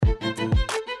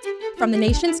From the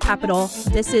nation's capital,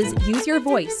 this is Use Your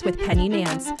Voice with Penny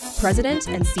Nance, President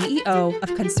and CEO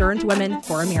of Concerned Women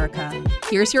for America.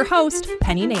 Here's your host,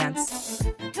 Penny Nance.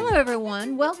 Hello,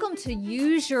 everyone. Welcome to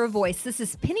Use Your Voice. This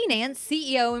is Penny Nance,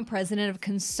 CEO and President of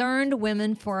Concerned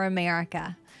Women for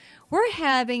America. We're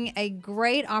having a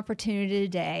great opportunity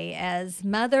today as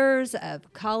mothers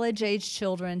of college-age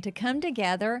children to come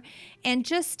together and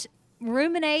just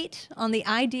ruminate on the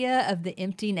idea of the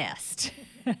empty nest.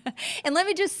 And let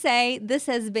me just say, this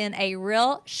has been a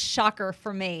real shocker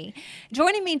for me.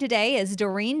 Joining me today is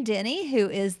Doreen Denny, who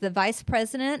is the Vice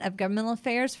President of Governmental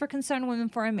Affairs for Concerned Women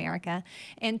for America,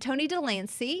 and Tony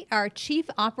Delancey, our Chief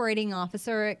Operating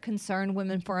Officer at Concerned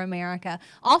Women for America.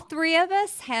 All three of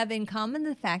us have in common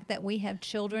the fact that we have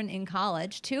children in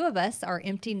college. Two of us are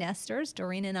empty nesters,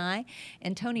 Doreen and I,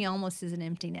 and Tony almost is an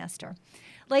empty nester.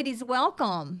 Ladies,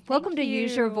 welcome. Welcome to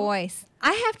Use Your Voice.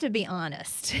 I have to be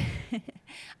honest.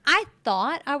 I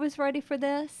thought I was ready for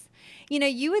this. You know,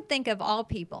 you would think of all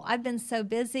people. I've been so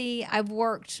busy. I've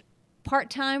worked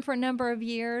part-time for a number of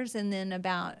years, and then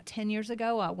about 10 years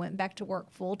ago, I went back to work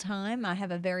full-time. I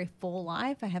have a very full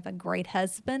life. I have a great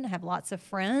husband. I have lots of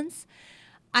friends.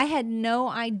 I had no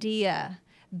idea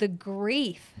the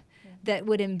grief that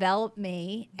would envelop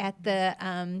me at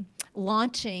the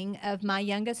launching of my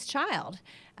youngest child.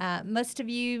 Most of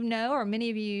you know, or many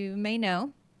of you may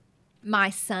know,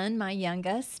 my son, my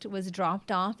youngest, was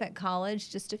dropped off at college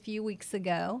just a few weeks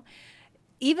ago.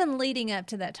 Even leading up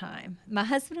to that time, my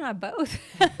husband and I both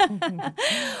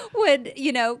would,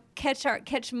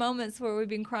 catch moments where we've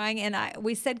been crying, and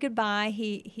we said goodbye.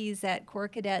 He's at Corps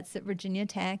Cadets at Virginia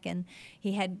Tech, and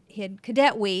he had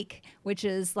Cadet Week, which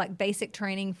is like basic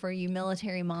training for you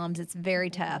military moms. It's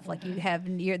very tough. Like you have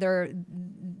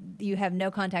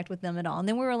no contact with them at all. And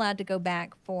then we were allowed to go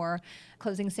back for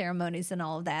closing ceremonies and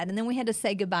all of that. And then we had to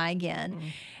say goodbye again.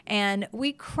 And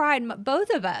we cried.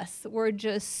 Both of us were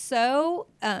just so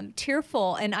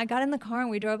tearful. And I got in the car and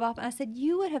we drove off. And I said,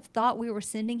 you would have thought we were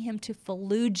sending him to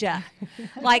Fallujah,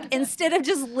 like instead of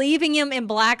just leaving him in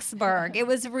Blacksburg. It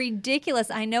was ridiculous.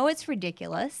 I know it's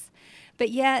ridiculous, but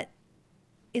yet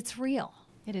it's real.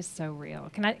 It is so real.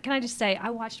 Can I just say,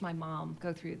 I watched my mom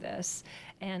go through this,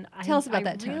 and Tell us about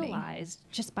that, Tony. I realized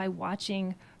just by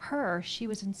watching her, she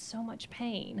was in so much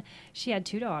pain. She had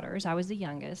two daughters. I was the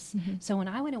youngest. Mm-hmm. So when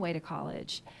I went away to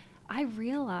college, I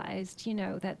realized,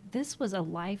 that this was a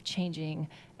life-changing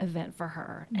event for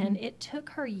her. Mm-hmm. And it took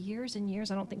her years and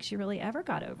years. I don't think she really ever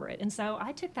got over it. And so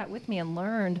I took that with me and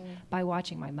learned by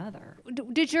watching my mother.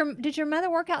 Did your mother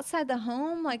work outside the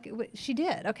home? Like she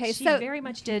did. Okay. She very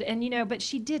much did. And, but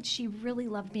she did. She really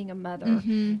loved being a mother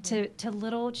to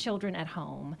little children at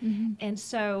home. Mm-hmm. And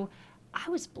so I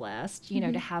was blessed,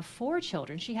 to have 4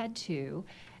 children. She had 2.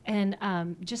 And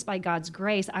just by God's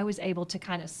grace, I was able to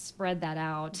kind of spread that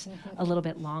out a little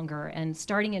bit longer. And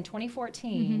starting in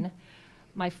 2014,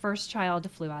 my first child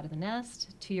flew out of the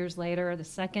nest. 2 years later, the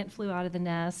second flew out of the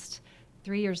nest.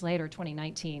 3 years later,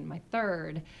 2019, my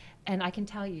third. And I can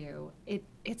tell you,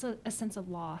 it's a sense of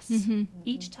loss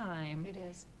each time. It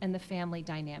is. And the family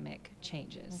dynamic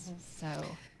changes. So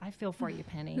I feel for you,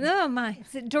 Penny. Oh, my.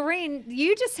 So, Doreen,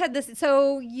 you just had this.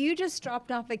 So you just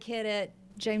dropped off a kid at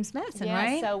James Madison,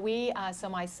 right? Yeah, so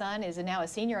my son is now a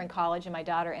senior in college, and my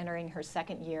daughter entering her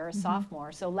second year, a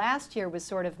sophomore. So last year was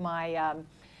sort of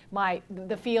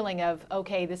the feeling of,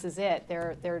 okay, this is it.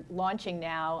 They're launching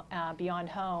now beyond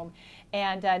home,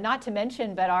 and not to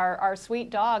mention, but our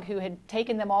sweet dog who had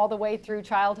taken them all the way through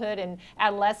childhood and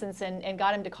adolescence and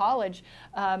got him to college,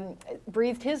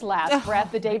 breathed his last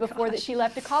breath the day before that she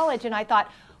left to college, and I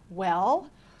thought,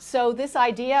 well. So this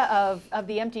idea of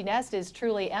the empty nest is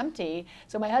truly empty.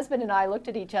 So my husband and I looked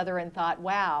at each other and thought,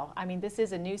 wow, I mean, this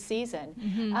is a new season.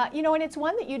 And it's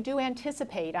one that you do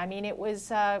anticipate. I mean, it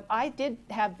was, I did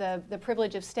have the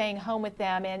privilege of staying home with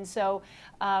them. And so,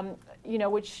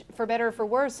 which for better or for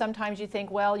worse, sometimes you think,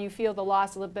 well, you feel the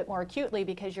loss a little bit more acutely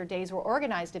because your days were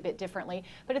organized a bit differently.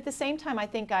 But at the same time, I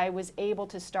think I was able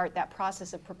to start that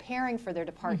process of preparing for their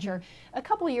departure a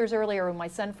couple of years earlier when my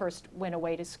son first went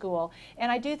away to school.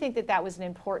 And I do think that was an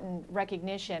important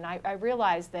recognition. I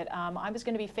realized that I was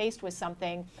going to be faced with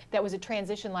something that was a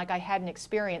transition like I hadn't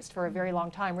experienced for a very long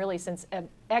time, really since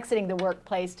exiting the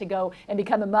workplace to go and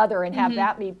become a mother and have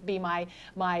that be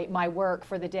my work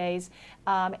for the days.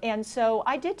 And so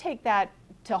I did take that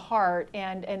to heart,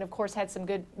 and of course had some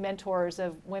good mentors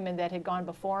of women that had gone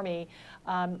before me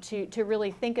to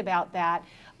really think about that.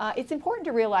 It's important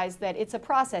to realize that it's a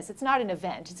process. It's not an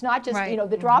event. It's not just,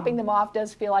 the dropping them off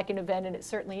does feel like an event, and it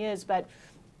certainly is, but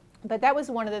But that was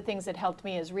one of the things that helped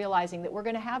me, is realizing that we're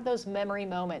going to have those memory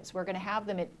moments. We're going to have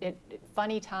them at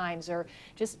funny times, or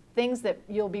just things that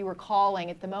you'll be recalling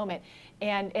at the moment.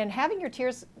 And having your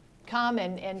tears come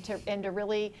and to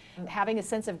really having a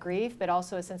sense of grief, but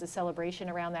also a sense of celebration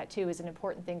around that too, is an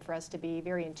important thing for us to be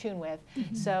very in tune with.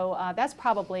 So that's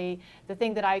probably the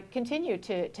thing that I continue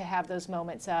to have those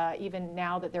moments, even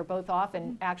now that they're both off.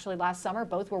 And actually last summer,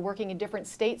 both were working in different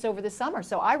states over the summer.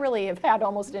 So I really have had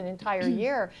almost an entire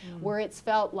year where it's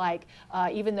felt like,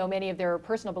 even though many of their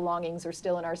personal belongings are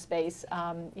still in our space,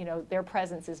 their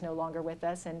presence is no longer with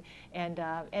us.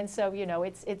 And so,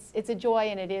 it's a joy,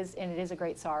 and it is a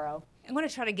great sorrow. I'm going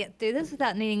to try to get through this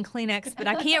without needing Kleenex, but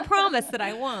I can't promise that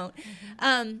I won't.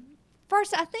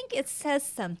 First, I think it says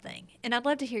something, and I'd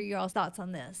love to hear your all's thoughts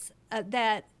on this,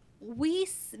 that we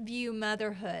view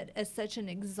motherhood as such an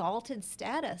exalted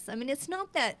status. I mean, it's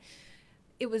not that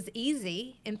it was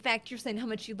easy. In fact, you're saying how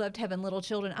much you loved having little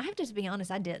children. I have to be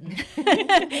honest, I didn't.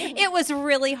 It was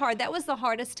really hard. That was the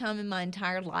hardest time in my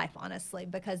entire life, honestly,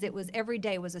 because every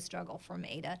day was a struggle for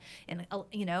me and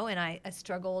I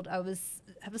struggled. I was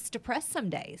depressed some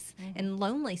days, and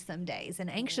lonely some days, and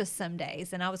anxious some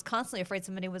days, and I was constantly afraid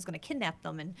somebody was going to kidnap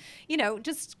them, and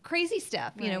just crazy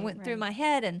stuff went through my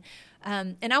head, and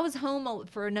I was home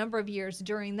for a number of years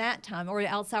during that time, or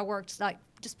else I worked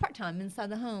just part-time inside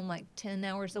the home, like 10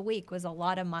 hours a week was a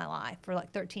lot of my life, for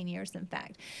like 13 years, in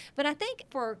fact. But I think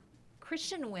for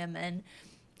Christian women,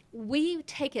 we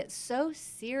take it so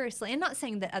seriously. I'm not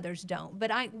saying that others don't,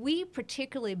 but we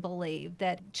particularly believe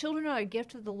that children are a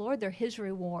gift of the Lord. They're His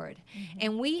reward.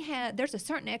 And there's a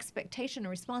certain expectation and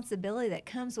responsibility that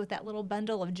comes with that little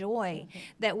bundle of joy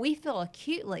that we feel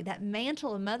acutely, that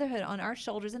mantle of motherhood on our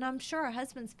shoulders. And I'm sure our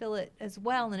husbands feel it as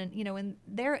well, and in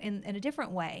a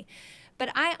different way. But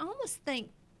I almost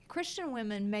think Christian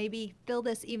women maybe feel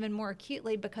this even more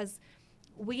acutely, because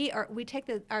we take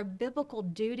our biblical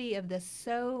duty of this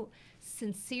so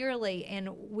sincerely, and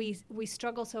we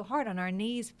struggle so hard on our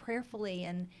knees prayerfully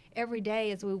and every day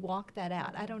as we walk that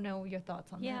out. I don't know your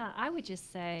thoughts on that. Yeah, I would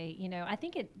just say, I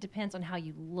think it depends on how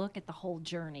you look at the whole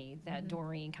journey that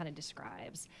Doreen kind of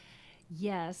describes.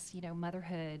 Yes,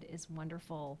 motherhood is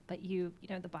wonderful, but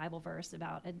the Bible verse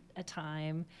about a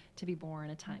time to be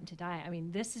born, a time to die. I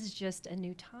mean, this is just a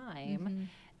new time.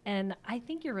 And I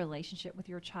think your relationship with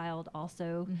your child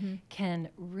also can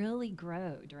really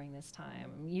grow during this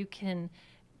time. You can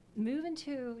move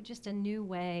into just a new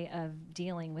way of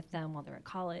dealing with them while they're at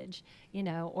college,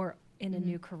 or in a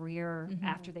new career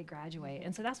after they graduate.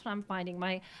 And so that's what I'm finding.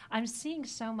 I'm seeing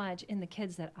so much in the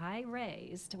kids that I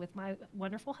raised with my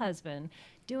wonderful husband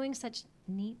doing such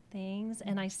neat things,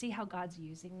 and I see how God's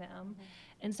using them.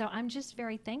 And so I'm just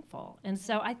very thankful. And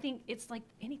so I think it's like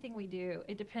anything we do,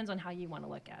 it depends on how you want to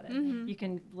look at it. You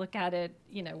can look at it,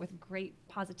 with great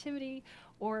positivity,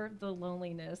 or the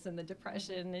loneliness and the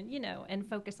depression, and and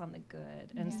focus on the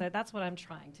good. And so that's what I'm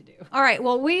trying to do. All right.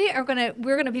 Well, we're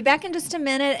gonna be back in just a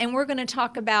minute, and we're gonna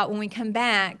talk about, when we come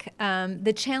back,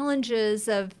 the challenges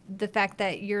of the fact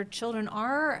that your children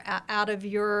are out of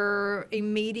your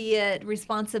immediate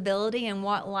responsibility, and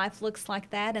what life looks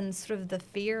like that, and sort of the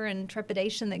fear and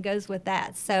trepidation that goes with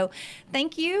that. So,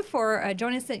 thank you for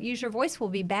joining us at Use Your Voice. We'll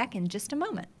be back in just a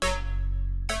moment.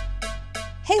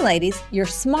 Hey ladies, you're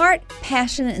smart,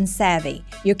 passionate, and savvy.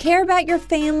 You care about your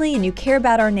family, and you care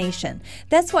about our nation.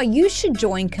 That's why you should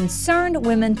join Concerned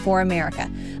Women for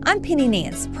America. I'm Penny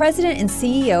Nance, President and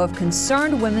CEO of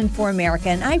Concerned Women for America,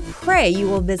 and I pray you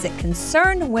will visit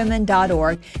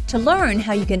concernedwomen.org to learn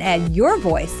how you can add your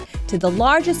voice to the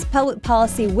largest public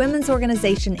policy women's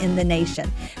organization in the nation.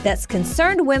 That's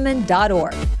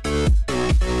concernedwomen.org.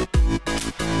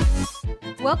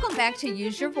 Welcome back to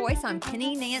Use Your Voice. I'm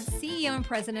Penny Nance, CEO and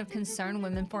President of Concerned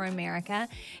Women for America.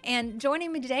 And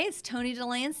joining me today is Tony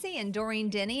Delancey and Doreen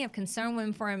Denny of Concerned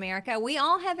Women for America. We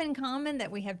all have in common that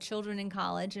we have children in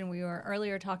college, and we were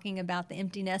earlier talking about the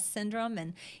empty nest syndrome,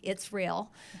 and it's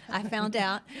real, I found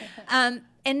out.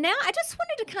 And now I just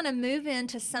wanted to kind of move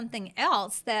into something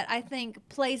else that I think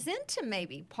plays into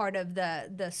maybe part of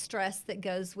the stress that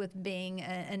goes with being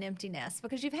an empty nest,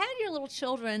 because you've had your little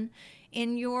children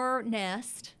in your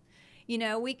nest.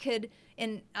 We could,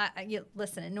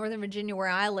 listen, in Northern Virginia where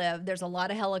I live, there's a lot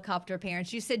of helicopter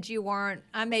parents. You said you weren't.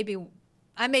 I maybe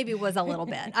was a little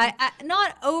bit. I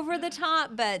not over the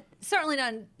top, but certainly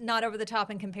not over the top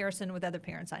in comparison with other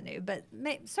parents I knew, but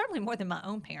certainly more than my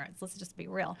own parents. Let's just be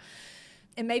real.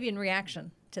 And maybe in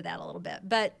reaction to that a little bit.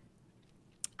 But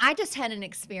I just had an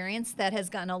experience that has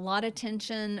gotten a lot of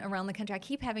attention around the country. I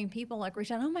keep having people like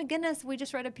reach out, oh my goodness, we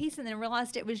just read a piece and then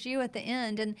realized it was you at the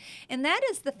end. And that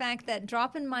is the fact that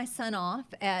dropping my son off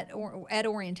at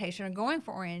orientation or going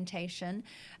for orientation,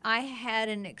 I had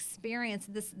an experience,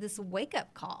 this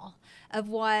wake-up call of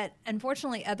what,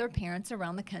 unfortunately, other parents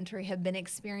around the country have been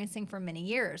experiencing for many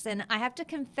years. And I have to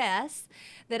confess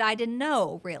that I didn't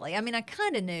know, really. I mean, I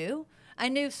kind of knew. I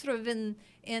knew sort of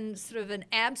in sort of an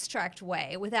abstract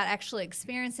way without actually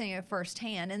experiencing it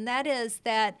firsthand. And that is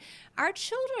that our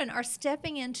children are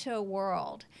stepping into a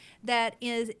world that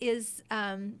is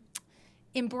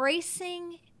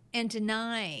embracing and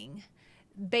denying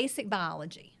basic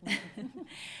biology.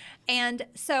 And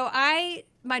so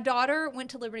my daughter went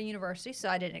to Liberty University, so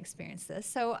I didn't experience this.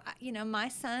 So, my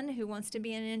son, who wants to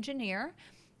be an engineer,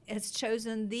 has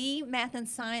chosen the math and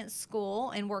science school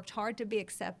and worked hard to be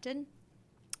accepted.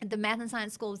 The Math and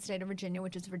Science School of the state of Virginia,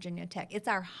 which is Virginia Tech. It's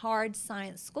our hard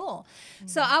science school. Mm-hmm.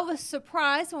 So I was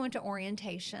surprised when I went to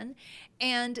orientation,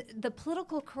 and the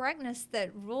political correctness that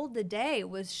ruled the day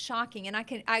was shocking. And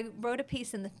I wrote a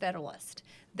piece in the Federalist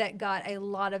that got a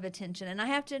lot of attention. And I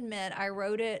have to admit, I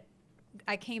wrote it,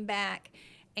 I came back,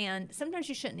 and sometimes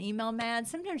you shouldn't email mad.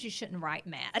 Sometimes you shouldn't write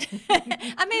mad.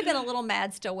 I may have been a little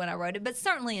mad still when I wrote it, but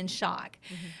certainly in shock.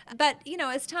 Mm-hmm. But,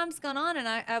 as time's gone on and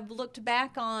I've looked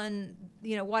back on,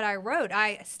 what I wrote,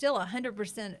 I still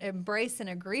 100% embrace and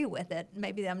agree with it.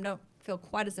 Maybe I don't feel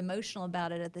quite as emotional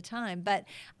about it at the time. But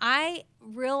I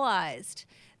realized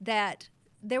that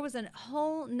there was a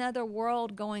whole nother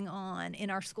world going on in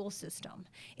our school system,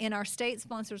 in our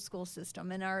state-sponsored school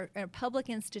system, in our public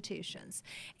institutions.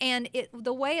 And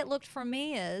the way it looked for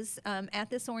me is at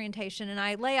this orientation, and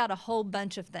I lay out a whole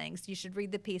bunch of things. You should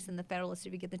read the piece in the Federalist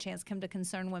if you get the chance. Come to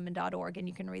concernedwomen.org and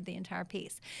you can read the entire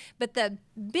piece. But the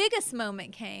biggest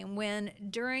moment came when,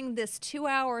 during this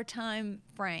 2-hour time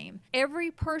frame,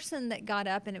 every person that got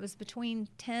up, and it was between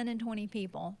 10 and 20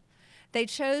 people, they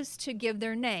chose to give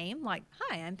their name, like,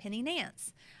 hi, I'm Penny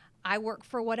Nance. I work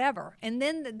for whatever. And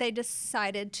then they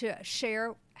decided to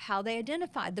share how they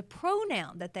identified, the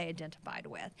pronoun that they identified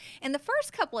with. And the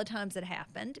first couple of times it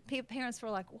happened, parents were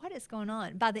like, what is going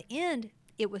on? By the end,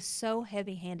 it was so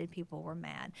heavy-handed, people were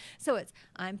mad. So it's,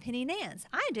 I'm Penny Nance.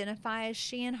 I identify as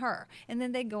she and her. And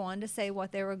then they go on to say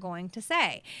what they were going to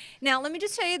say. Now, let me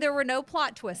just tell you, there were no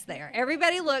plot twists there.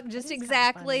 Everybody looked just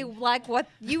exactly like what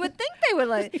you would think they would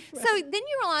look. Right. So then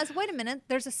you realize, wait a minute,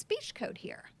 there's a speech code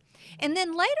here. And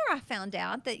then later I found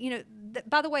out that,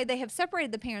 by the way, they have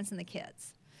separated the parents and the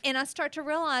kids. And I start to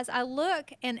realize, I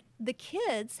look, and the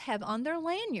kids have on their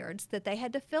lanyards that they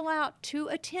had to fill out to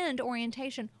attend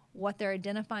orientation what their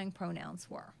identifying pronouns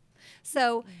were.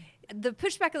 So the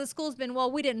pushback of the school has been, well,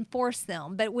 we didn't force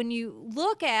them. But when you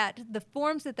look at the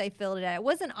forms that they filled out, it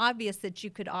wasn't obvious that you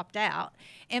could opt out.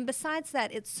 And besides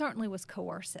that, it certainly was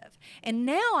coercive. And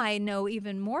now I know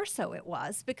even more so it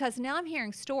was, because now I'm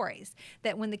hearing stories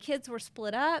that when the kids were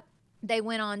split up, they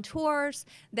went on tours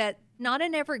that, not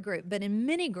in every group, but in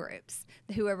many groups,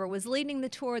 whoever was leading the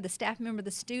tour, the staff member,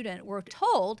 the student, were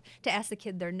told to ask the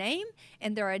kid their name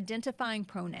and their identifying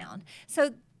pronoun.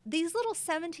 So these little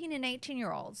 17 and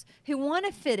 18-year-olds who want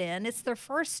to fit in, it's their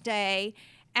first day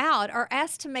out, are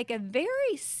asked to make a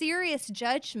very serious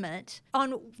judgment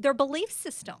on their belief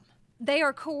system. They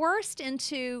are coerced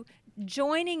into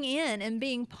joining in and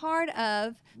being part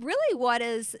of really what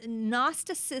is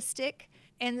Gnosticistic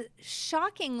and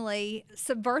shockingly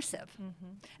subversive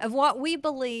of what we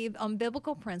believe on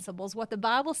biblical principles, what the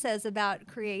Bible says about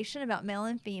creation, about male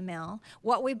and female,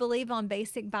 what we believe on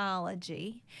basic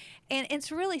biology, and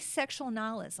it's really sexual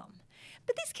nihilism.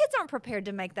 But these kids aren't prepared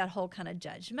to make that whole kind of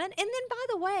judgment. And then, by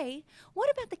the way,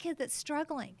 what about the kid that's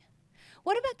struggling?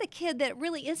 What about the kid that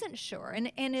really isn't sure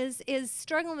and is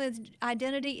struggling with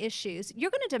identity issues? You're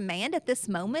going to demand at this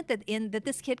moment that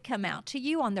this kid come out to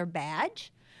you on their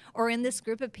badge, or in this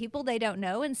group of people they don't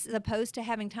know, and as opposed to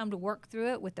having time to work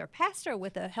through it with their pastor,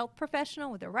 with a health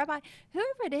professional, with their rabbi,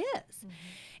 whoever it is.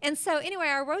 And so anyway,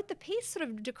 I wrote the piece sort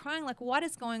of decrying like what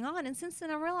is going on, and since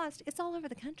then I realized it's all over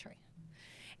the country.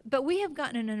 But we have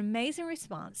gotten an amazing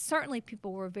response. Certainly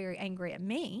people were very angry at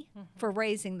me for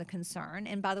raising the concern,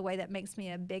 and by the way, that makes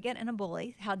me a bigot and a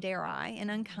bully, how dare I, and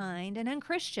unkind and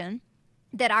unchristian,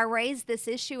 that I raise this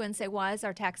issue and say, why is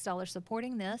our tax dollar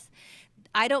supporting this?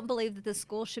 I don't believe that the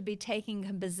school should be taking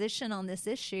a position on this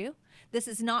issue. This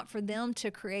is not for them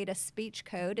to create a speech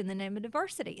code in the name of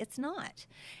diversity. It's not.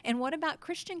 And what about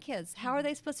Christian kids? How are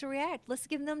they supposed to react? Let's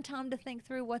give them time to think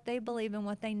through what they believe and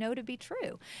what they know to be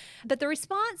true. But the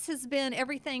response has been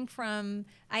everything from,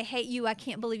 I hate you, I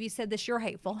can't believe you said this, you're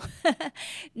hateful,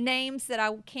 names that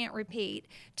I can't repeat,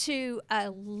 to a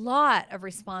lot of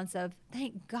response of,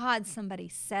 thank God somebody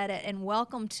said it, and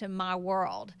welcome to my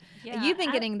world. Yeah, You've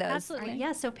been getting those. Absolutely. Right?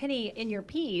 Yeah. So Penny, in your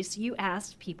piece, you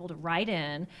asked people to write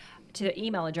in to the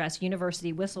email address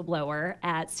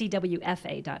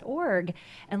universitywhistleblower@cwfa.org.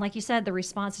 And like you said, the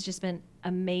response has just been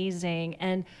amazing,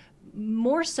 and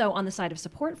more so on the side of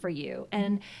support for you.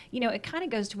 And, it kind of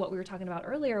goes to what we were talking about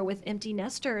earlier with empty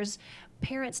nesters,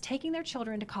 parents taking their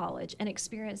children to college and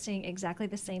experiencing exactly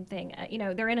the same thing.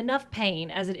 They're in enough pain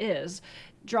as it is,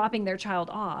 dropping their child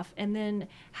off, and then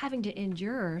having to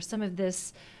endure some of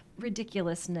this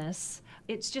ridiculousness.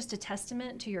 It's just a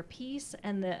testament to your piece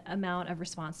and the amount of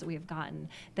response that we have gotten,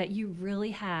 that you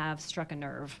really have struck a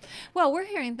nerve. Well, we're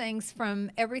hearing things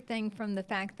from everything from the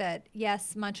fact that,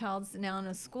 yes, my child's now in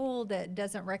a school that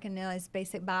doesn't recognize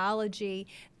basic biology.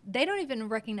 They don't even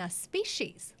recognize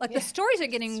species. Like, the stories are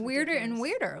getting weirder and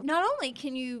weirder. Not only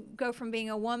can you go from being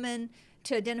a woman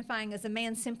to identifying as a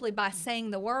man simply by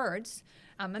saying the words,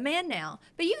 I'm a man now,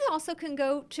 but you also can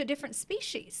go to a different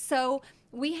species. So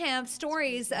we have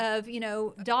stories of,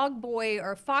 dog boy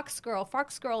or fox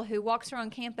girl who walks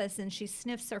around campus and she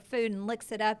sniffs her food and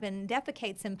licks it up and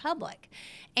defecates in public.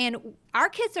 And our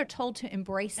kids are told to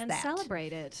embrace and that.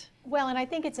 Celebrate it. Well, and I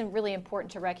think it's really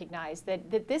important to recognize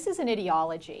that this is an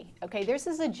ideology, okay? This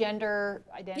is a gender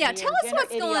identity. Yeah, tell us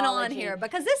what's going on ideology. here,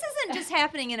 because this isn't just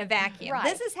happening in a vacuum. Right.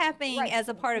 This is happening as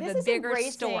a part of this a is bigger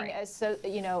embracing story.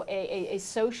 A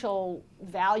social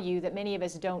value that many of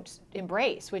us don't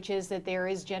embrace, which is that there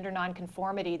is gender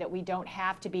nonconformity, that we don't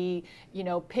have to be,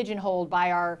 pigeonholed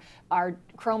by our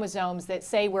chromosomes that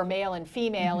say we're male and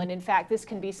female, and in fact, this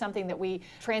can be something that we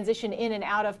transition in and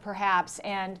out of, perhaps,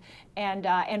 and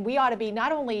we ought to be,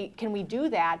 not only can we do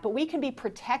that, but we can be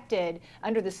protected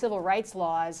under the civil rights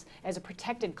laws as a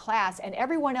protected class, and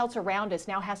everyone else around us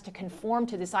now has to conform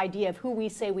to this idea of who we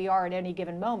say we are at any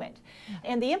given moment.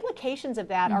 And the implications of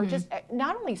that are just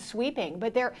not only sweeping,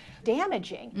 but they're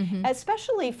damaging,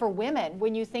 especially for women,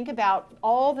 when you think about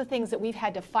all the things that we've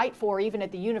had to fight for, even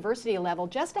at the university level,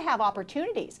 just to have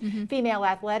opportunities. Female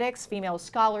athletics, female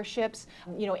scholarships,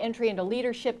 entry into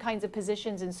leadership kinds of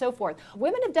positions, and so forth.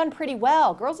 Women have done pretty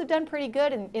well. Girls have done pretty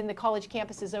good in the college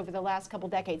campuses over the last couple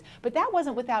decades, but that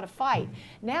wasn't without a fight.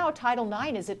 Now Title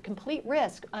IX is at complete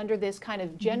risk under this kind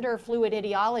of gender fluid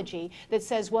ideology that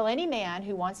says, well, any man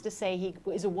who wants to say he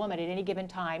is a woman at any given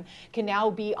time can now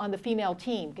be on the female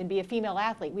team, can be a female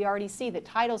athlete. We already see that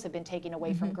titles have been taken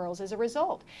away from girls as a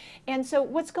result. And so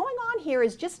what's going on here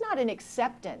is just not an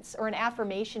acceptance or an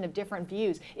affirmation of different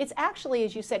views. It's actually,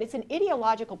 as you said, it's an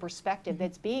ideological perspective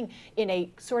that's being, in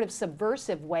a sort of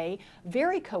subversive way,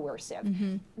 very coercive.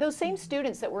 Those same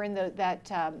students that were in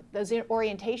those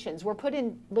orientations were put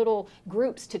in little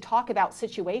groups to talk about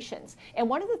situations. And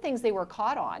one of the things they were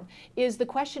caught on is the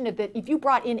question of that if you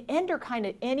brought in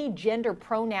any gender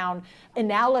pronoun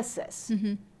analysis,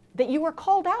 that you were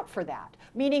called out for that.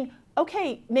 Meaning,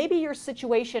 okay, maybe your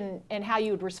situation and how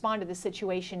you would respond to the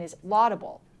situation is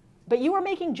laudable, but you are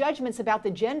making judgments about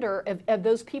the gender of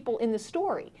those people in the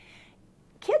story.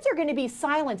 Kids are going to be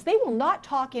silenced. They will not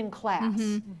talk in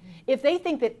class if they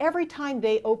think that every time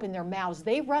they open their mouths,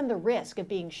 they run the risk of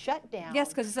being shut down. Yes,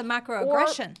 because it's a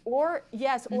microaggression. Or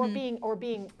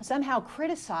being somehow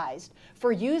criticized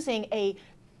for using a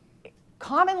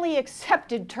commonly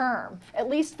accepted term, at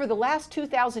least for the last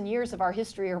 2,000 years of our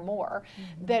history or more,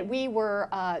 that we're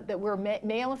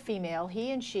male and female, he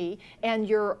and she, and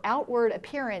your outward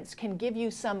appearance can give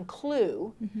you some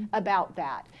clue about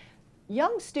that.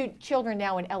 Young children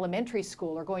now in elementary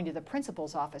school are going to the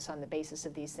principal's office on the basis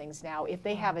of these things now if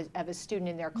they have a student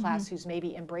in their class who's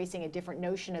maybe embracing a different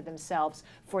notion of themselves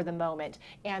for the moment,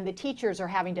 and the teachers are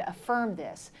having to affirm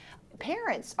this.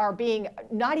 Parents are being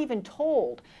not even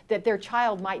told that their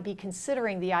child might be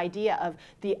considering the idea of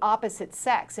the opposite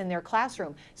sex in their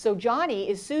classroom. So Johnny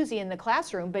is Susie in the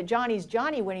classroom, but Johnny's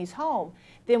Johnny when he's home.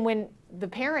 Then when the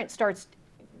parent starts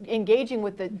engaging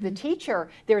with the teacher,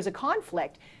 there's a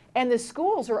conflict. And the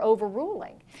schools are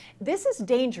overruling. This is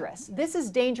dangerous. This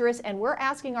is dangerous, and we're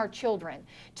asking our children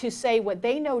to say what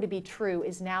they know to be true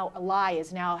is now a lie,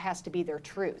 has to be their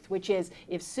truth, which is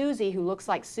if Susie, who looks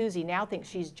like Susie, now thinks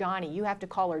she's Johnny, you have to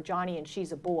call her Johnny and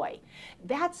she's a boy.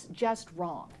 That's just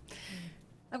wrong.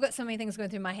 I've got so many things going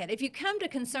through my head. If you come to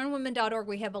concernwomen.org,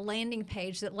 we have a landing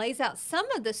page that lays out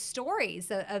some of the stories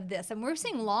of this. And we're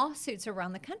seeing lawsuits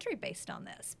around the country based on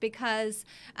this because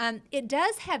it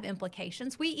does have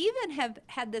implications. We even have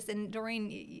had this, and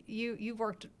Doreen, you've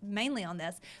worked mainly on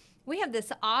this. We have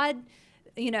this odd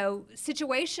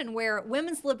situation where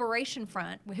Women's Liberation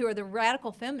Front, who are the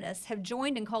radical feminists, have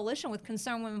joined in coalition with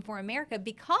Concerned Women for America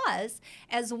because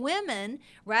as women,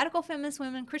 radical feminist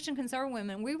women, Christian conservative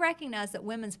women, we recognize that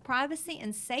women's privacy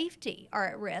and safety are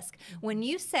at risk when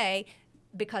you say,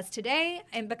 because today,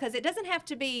 and because it doesn't have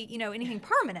to be, anything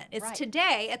permanent. It's right.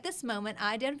 Today, at this moment,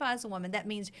 I identify as a woman. That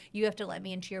means you have to let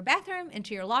me into your bathroom,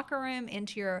 into your locker room,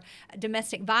 into your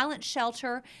domestic violence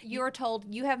shelter. You're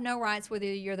told you have no rights, whether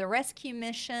you're the rescue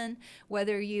mission,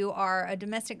 whether you are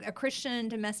a Christian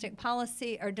domestic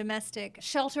policy or domestic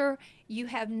shelter. You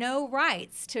have no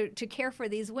rights to care for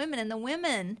these women, and the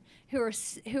women who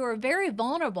are very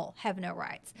vulnerable have no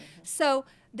rights. Mm-hmm. So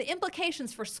the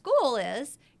implications for school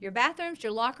is your bathrooms,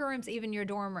 your locker rooms, even your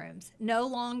dorm rooms no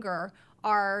longer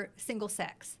are single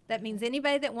sex. That means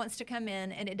anybody that wants to come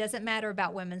in, and it doesn't matter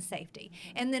about women's safety.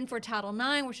 Mm-hmm. And then for Title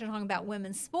IX, which is talking about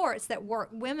women's sports,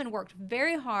 women worked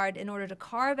very hard in order to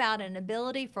carve out an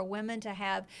ability for women to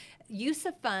have use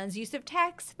of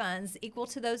tax funds equal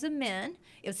to those of men.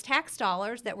 It was tax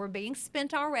dollars that were being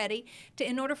spent already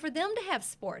in order for them to have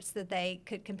sports that they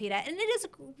could compete at. And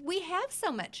we have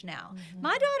so much now. Mm-hmm.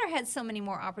 My daughter had so many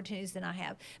more opportunities than I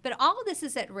have. But all of this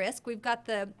is at risk. We've got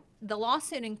the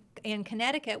lawsuit in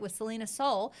Connecticut with Selena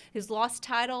Soule, who's lost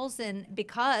titles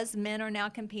because men are now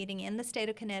competing in the state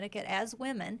of Connecticut as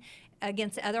women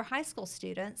against other high school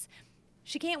students.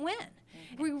 She can't win.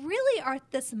 Mm-hmm. We really are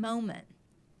at this moment,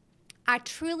 I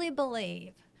truly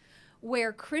believe,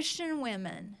 where Christian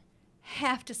women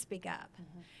have to speak up.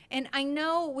 Mm-hmm. And I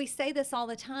know we say this all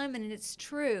the time, and it's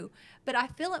true, but I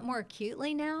feel it more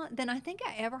acutely now than I think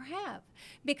I ever have.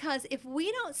 Because if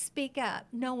we don't speak up,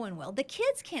 no one will. The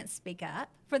kids can't speak up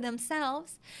for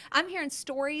themselves. I'm hearing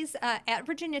stories at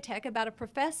Virginia Tech about a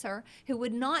professor who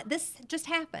this just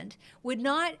happened,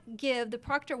 the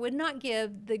proctor would not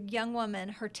give the young woman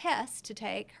her test to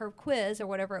take, her quiz or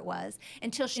whatever it was,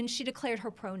 until she declared her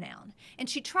pronoun. And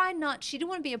she didn't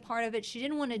want to be a part of it. She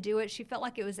didn't want to do it. She felt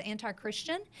like it was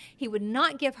anti-Christian. He would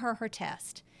not give her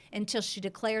test until she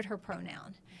declared her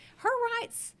pronoun. Her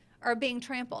rights are being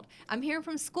trampled. I'm hearing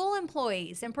from school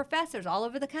employees and professors all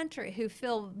over the country who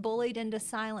feel bullied into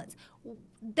silence.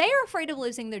 They are afraid of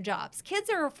losing their jobs. Kids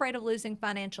are afraid of losing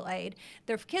financial aid.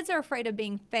 Their kids are afraid of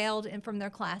being failed from their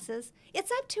classes.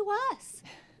 It's up to us.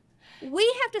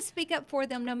 We have to speak up for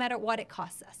them no matter what it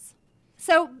costs us.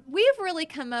 So we've really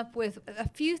come up with a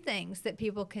few things that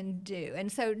people can do.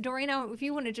 And so, Doreen, if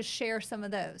you want to just share some of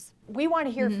those. We want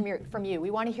to hear from you. We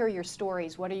want to hear your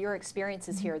stories. What are your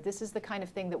experiences here? This is the kind of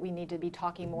thing that we need to be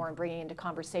talking more and bringing into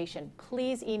conversation.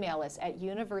 Please email us at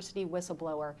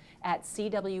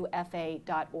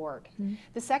universitywhistleblower@cwfa.org.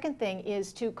 The second thing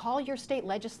is to call your state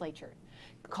legislature.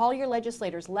 Call your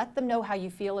legislators. Let them know how you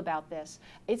feel about this.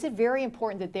 It's very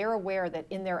important that they're aware that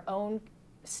in their own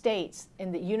states,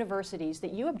 in the universities,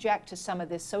 that you object to some of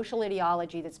this social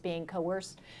ideology that's being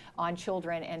coerced on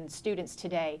children and students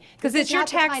today. Because it's your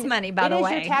tax money, by the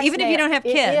way, even if you don't have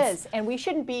kids. It is, and we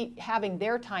shouldn't be having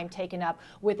their time taken up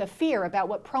with a fear about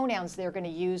what pronouns they're going to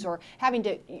use or having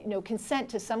to consent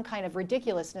to some kind of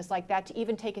ridiculousness like that to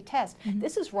even take a test. Mm-hmm.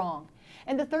 This is wrong.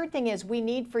 And the third thing is we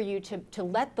need for you to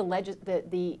let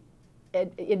the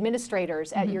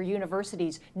administrators at your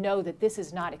universities know that this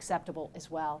is not acceptable as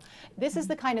well. This is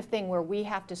the kind of thing where we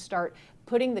have to start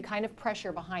putting the kind of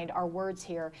pressure behind our words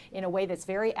here in a way that's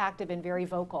very active and very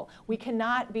vocal. We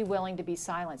cannot be willing to be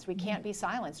silenced. We can't be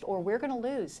silenced or we're going to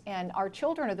lose, and our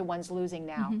children are the ones losing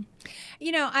now.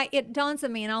 It dawns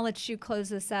on me, and I'll let you close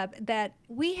this up, that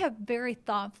we have very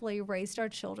thoughtfully raised our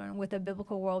children with a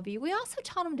biblical worldview. We also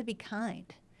taught them to be kind.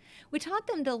 We taught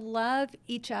them to love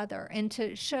each other and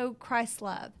to show Christ's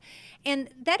love. And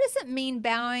that doesn't mean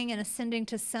bowing and ascending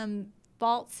to some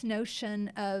false notion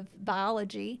of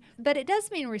biology, but it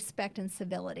does mean respect and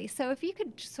civility. So if you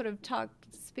could sort of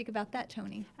speak about that,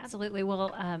 Tony. Absolutely.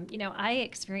 Well, I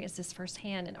experienced this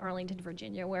firsthand in Arlington,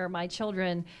 Virginia, where my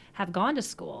children have gone to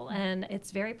school, and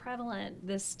it's very prevalent,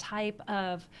 this type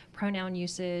of pronoun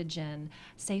usage and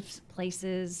safe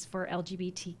places for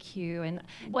LGBTQ. And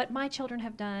what my children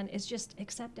have done is just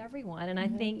accept everyone. And I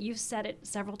think you've said it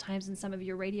several times in some of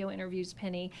your radio interviews,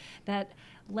 Penny, that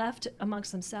left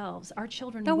amongst themselves, our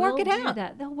children They'll will work it do out.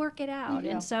 that. They'll work it out.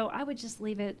 Yeah. And so I would just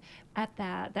leave it at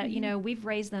that, you know, we've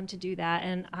raised them to do that.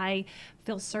 And I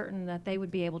feel certain that they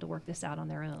would be able to work this out on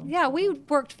their own. Yeah, we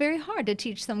worked very hard to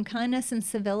teach them kindness and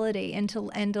civility, and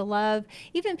to love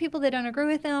even people that don't agree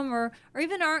with them or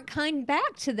even aren't kind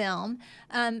back to them.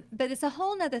 But it's a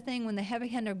whole other thing when the heavy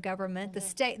hand of government, the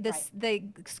state, the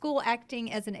school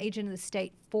acting as an agent of the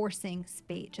state, forcing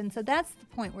speech. And so that's the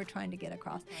point we're trying to get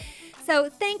across. So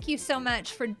thank you so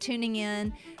much for tuning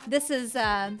in. This is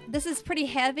pretty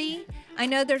heavy. I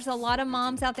know there's a lot of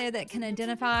moms out there that can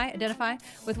identify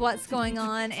with what's going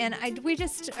on, and we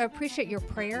just appreciate your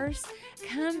prayers.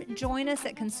 Come join us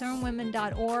at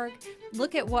concernwomen.org.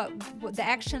 Look at what the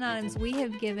action items we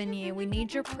have given you. We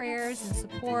need your prayers and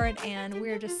support, and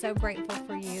we're just so grateful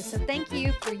for you. So thank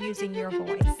you for using your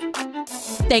voice.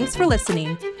 Thanks for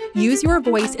listening. Use Your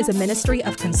Voice is a ministry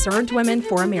of Concerned Women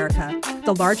for America,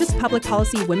 the largest public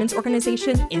policy women's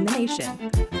organization in the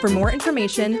nation. For more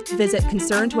information, visit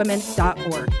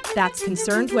concernedwomen.org. That's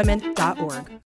concernedwomen.org.